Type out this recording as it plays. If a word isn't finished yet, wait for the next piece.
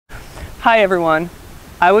Hi everyone.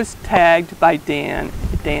 I was tagged by Dan's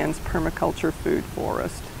Permaculture Food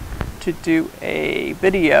Forest, to do a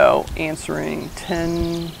video answering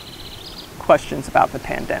 10 questions about the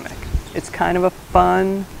pandemic. It's kind of a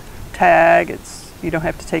fun tag. You don't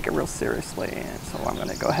have to take it real seriously, and so I'm going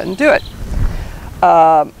to go ahead and do it.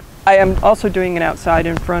 I am also doing it outside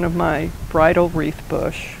in front of my bridal wreath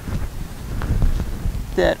bush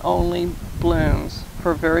that only blooms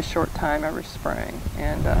for a very short time every spring,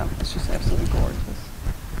 and it's just absolutely gorgeous.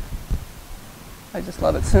 I just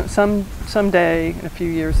love it. Someday, in a few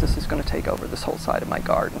years, this is going to take over this whole side of my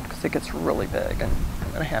garden because it gets really big, and I'm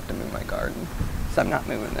going to have to move my garden. So I'm not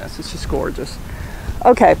moving this. It's just gorgeous.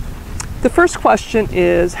 Okay, the first question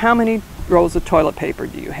is, how many rolls of toilet paper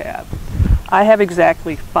do you have? I have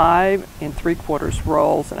exactly 5 3/4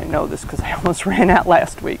 rolls, and I know this because I almost ran out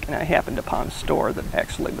last week, and I happened upon a store that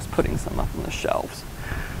actually was putting some up on the shelves.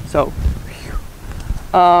 So,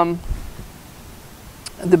 the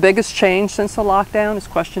biggest change since the lockdown is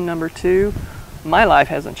question number 2. My life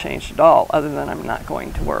hasn't changed at all, other than I'm not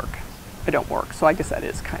going to work. I don't work, so I guess that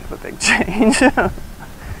is kind of a big change.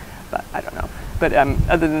 But I don't know. But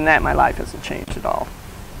other than that, my life hasn't changed at all.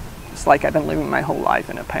 It's like I've been living my whole life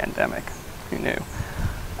in a pandemic. Who knew?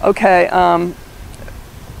 Okay,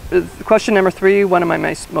 question number 3, what am I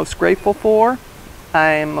most grateful for?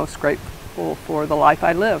 I am most grateful for the life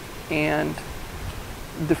I live and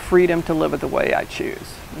the freedom to live it the way I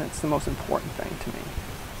choose. And that's the most important thing to me.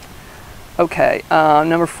 Okay,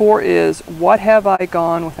 number 4 is, what have I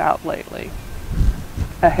gone without lately?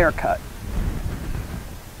 A haircut.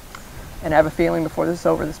 And I have a feeling before this is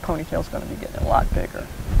over, this ponytail is going to be getting a lot bigger.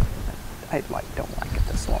 I don't like it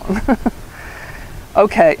this long.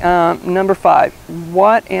 Okay, number 5,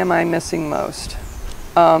 what am I missing most?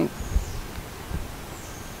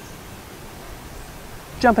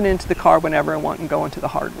 Jumping into the car whenever I want and going to the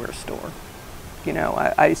hardware store. You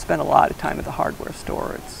know, I spend a lot of time at the hardware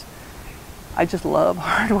store. I just love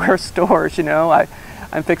hardware stores, you know.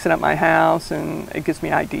 I'm fixing up my house, and it gives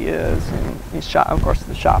me ideas, and of course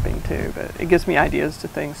the shopping too, but it gives me ideas to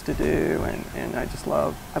things to do, and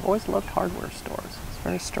I've always loved hardware stores. It's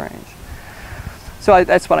very strange. So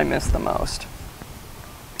that's what I miss the most.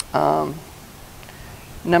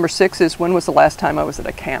 Number 6 is, when was the last time I was at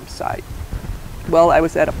a campsite? Well, I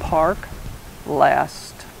was at a park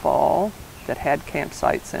last fall that had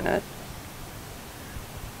campsites in it,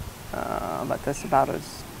 but that's about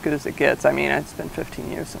as good as it gets. I mean, it's been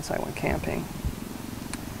 15 years since I went camping.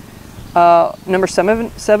 Number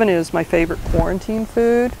 7 is my favorite quarantine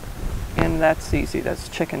food, and that's easy. That's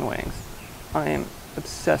chicken wings. I am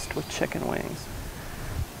obsessed with chicken wings.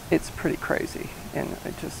 It's pretty crazy, and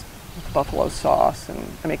with buffalo sauce,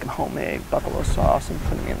 and I make them homemade, buffalo sauce, and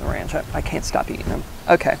put them in the ranch. I can't stop eating them.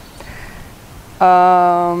 Okay.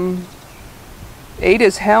 8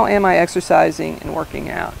 is, how am I exercising and working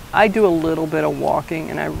out? I do a little bit of walking,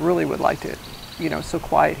 and I really would like to, you know, it's so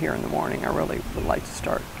quiet here in the morning. I really would like to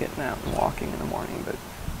start getting out and walking in the morning, but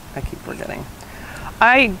I keep forgetting.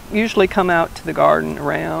 I usually come out to the garden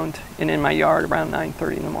and in my yard around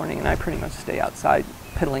 9:30 in the morning, and I pretty much stay outside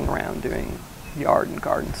piddling around doing yard and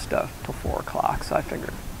garden stuff till 4 o'clock, so I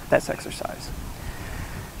figured that's exercise.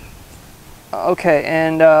 Okay,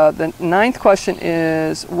 and the 9th question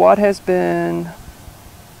is, what has been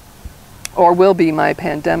or will be my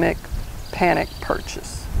pandemic panic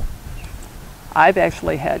purchase? I've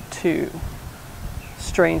actually had 2,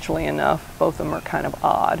 strangely enough. Both of them are kind of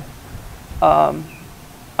odd.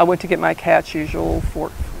 I went to get my cat's usual,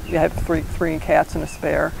 I have three cats and a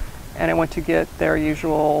spare, and I went to get their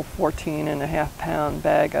usual 14.5-pound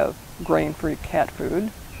bag of grain-free cat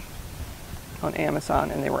food on Amazon,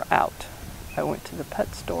 and they were out. I went to the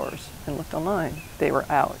pet stores and looked online. They were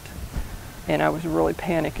out. And I was really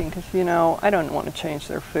panicking because, you know, I don't want to change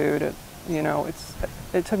their food. It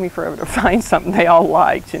took me forever to find something they all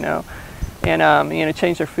liked, you know. And,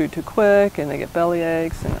 change their food too quick, and they get belly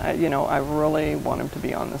aches, and, I really want them to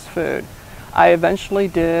be on this food. I eventually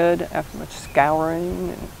did, after much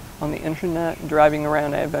scouring and on the internet and driving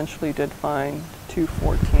around, I eventually did find 2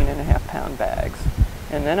 14.5-pound bags.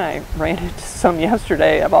 And then I ran into some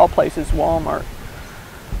yesterday, of all places, Walmart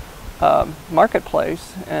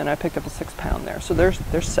Marketplace, and I picked up a 6-pound there. So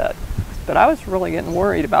they're set. But I was really getting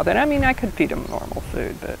worried about that. I mean, I could feed them normal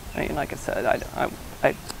food, but like I said,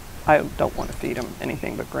 I don't want to feed them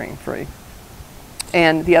anything but grain-free.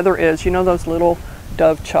 And the other is, those little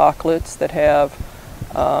Dove chocolates that have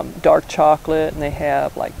dark chocolate, and they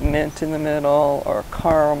have like mint in the middle or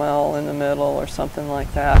caramel in the middle or something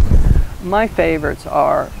like that. My favorites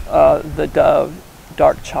are the Dove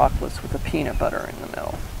dark chocolates with the peanut butter in the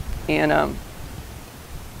middle. And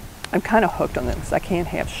I'm kind of hooked on them because I can't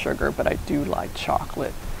have sugar, but I do like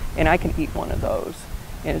chocolate. And I can eat one of those.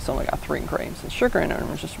 And it's only got 3 grams of sugar in it.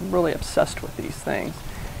 I'm just really obsessed with these things.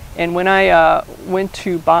 And when I went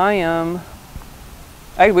to buy them,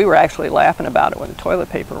 we were actually laughing about it when the toilet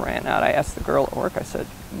paper ran out. I asked the girl at work, I said,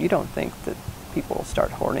 you don't think that people will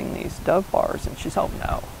start hoarding these Dove bars? And she said, oh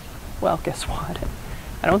no. Well, guess what?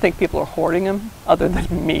 I don't think people are hoarding them other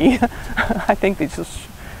than me. I think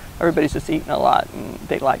everybody's just eating a lot and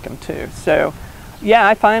they like them too. So yeah,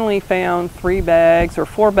 I finally found 3 bags or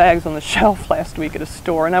 4 bags on the shelf last week at a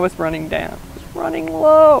store, and I was running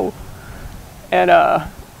low. And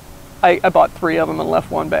I bought 3 of them and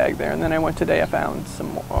left 1 bag there. And then I went today, I found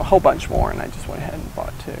a whole bunch more, and I just went ahead and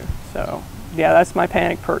bought 2. So yeah, that's my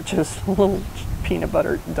panic purchase. Little peanut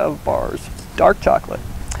butter Dove bars, dark chocolate.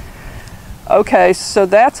 Okay, so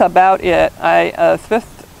that's about it. 5th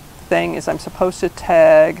thing is I'm supposed to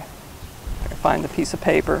tag, find the piece of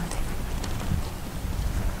paper,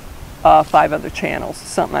 5 other channels.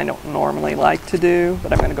 Something I don't normally like to do,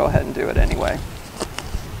 but I'm going to go ahead and do it anyway.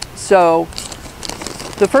 So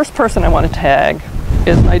the first person I want to tag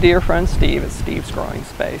is my dear friend Steve at Steve's Growing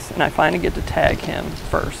Space, and I finally get to tag him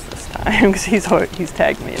first this time because he's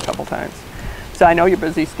tagged me a couple times. So I know you're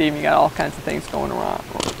busy, Steve. You got all kinds of things going on.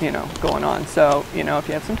 So if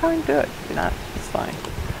you have some time, do it. If you're not, it's fine.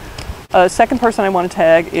 Second person I want to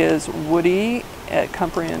tag is Woody at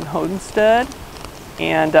Cumbrian Homestead,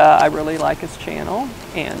 and I really like his channel,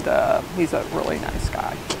 and he's a really nice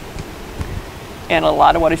guy. And a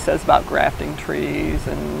lot of what he says about grafting trees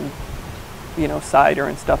and cider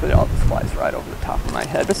and stuff, it all just flies right over the top of my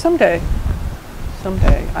head. But someday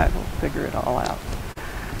I will figure it all out.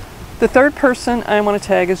 The third person I want to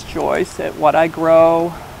tag is Joyce at What I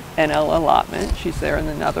Grow and Allotment. She's there in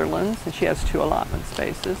the Netherlands, and she has 2 allotment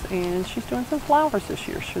spaces, and she's doing some flowers this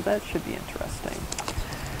year, so that should be interesting.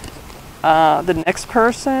 The next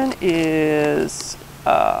person is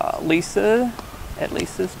Lisa at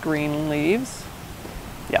Lisa's Green Leaves.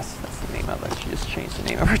 Yes, that's the name of it. She just changed the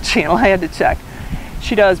name of her channel. I had to check.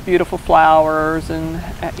 She does beautiful flowers and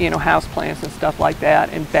house plants and stuff like that.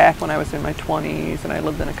 And back when I was in my 20s and I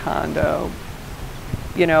lived in a condo,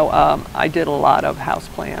 I did a lot of house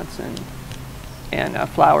plants and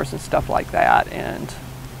flowers and stuff like that. And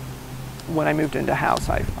when I moved into a house,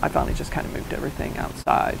 I finally just kind of moved everything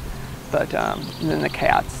outside. But then the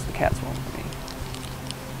cats won't let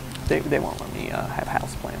me. They won't let me have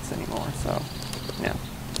house plants anymore. So yeah.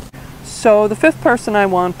 So the 5th person I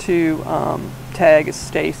want to tag is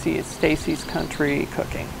Stacie. It's Stacie's Country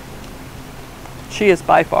Cooking. She is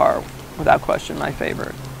by far, without question, my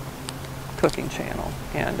favorite cooking channel,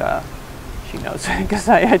 and she knows it because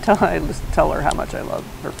I tell her how much I love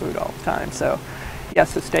her food all the time. So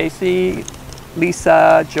yes, so Stacie,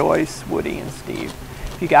 Lisa, Joyce, Woody, and Steve.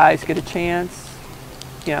 If you guys get a chance,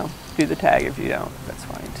 do the tag. If you don't, that's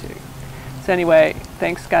fine too. So anyway,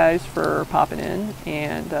 thanks guys for popping in,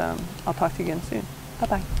 and I'll talk to you again soon.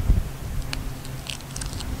 Bye-bye.